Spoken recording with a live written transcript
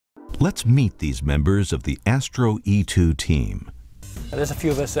Let's meet these members of the Astro E2 team. There's a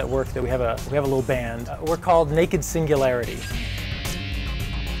few of us at work that we have a little band. We're called Naked Singularity.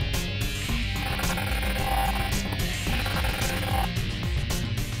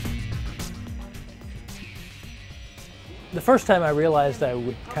 The first time I realized I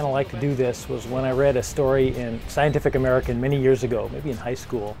would kind of like to do this was when I read a story in Scientific American many years ago, maybe in high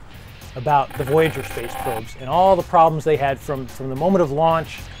school, about the Voyager space probes and all the problems they had from the moment of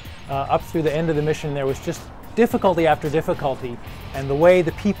launch up through the end of the mission. There was just difficulty after difficulty, and the way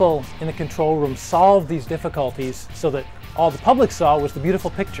the people in the control room solved these difficulties so that all the public saw was the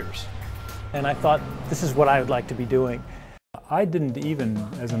beautiful pictures. And I thought, this is what I would like to be doing. I didn't even,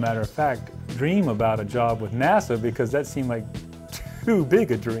 as a matter of fact, dream about a job with NASA because that seemed like too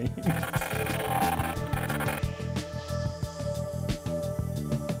big a dream.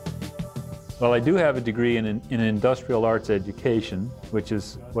 Well, I do have a degree in industrial arts education, which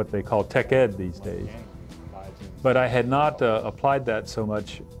is what they call tech ed these days. But I had not applied that so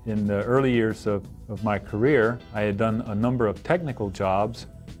much in the early years of my career. I had done a number of technical jobs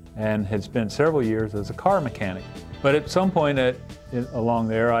and had spent several years as a car mechanic. But at some point along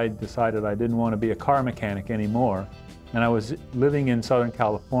there, I decided I didn't want to be a car mechanic anymore. And I was living in Southern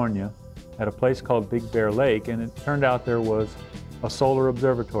California at a place called Big Bear Lake, and it turned out there was a solar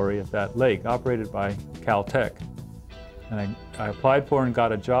observatory at that lake operated by Caltech. And I applied for and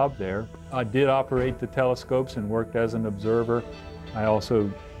got a job there. I did operate the telescopes and worked as an observer. I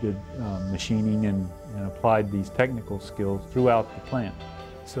also did machining and applied these technical skills throughout the plant.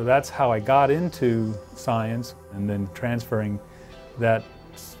 So that's how I got into science, and then transferring that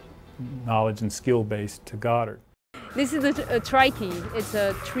knowledge and skill base to Goddard. This is a Trikey. It's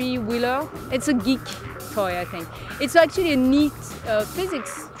a three-wheeler. It's a geek toy, I think. It's actually a neat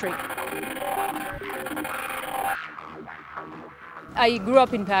physics trick. I grew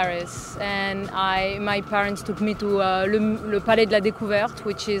up in Paris, and my parents took me to le Palais de la Découverte,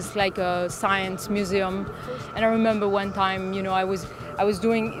 which is like a science museum. And I remember one time, you know,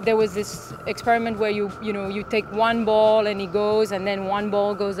 there was this experiment where you take one ball and it goes, and then one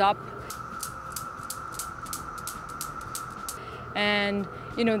ball goes up. And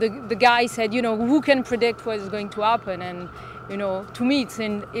you know, the guy said, you know, who can predict what is going to happen? And you know, to me,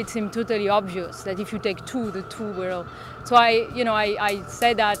 it seemed totally obvious that if you take two, the two will. So I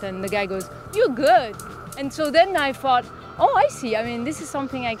said that, and the guy goes, "You're good." And so then I thought, oh, I see. I mean, this is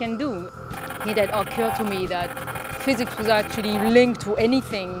something I can do. It had occurred to me that physics was actually linked to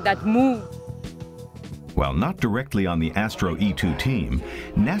anything that moved. While not directly on the Astro E2 team,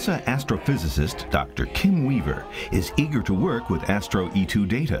 NASA astrophysicist Dr. Kim Weaver is eager to work with Astro E2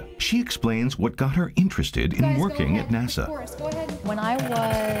 data. She explains what got her interested in working at NASA. When I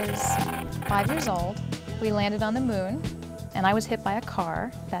was 5 years old, we landed on the moon, and I was hit by a car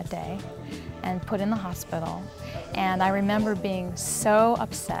that day and put in the hospital. And I remember being so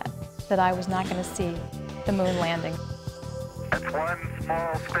upset that I was not going to see the moon landing. That's one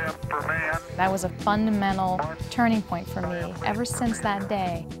small step for man. That was a fundamental turning point for me. Ever since that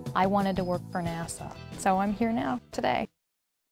day, I wanted to work for NASA. So I'm here now, today.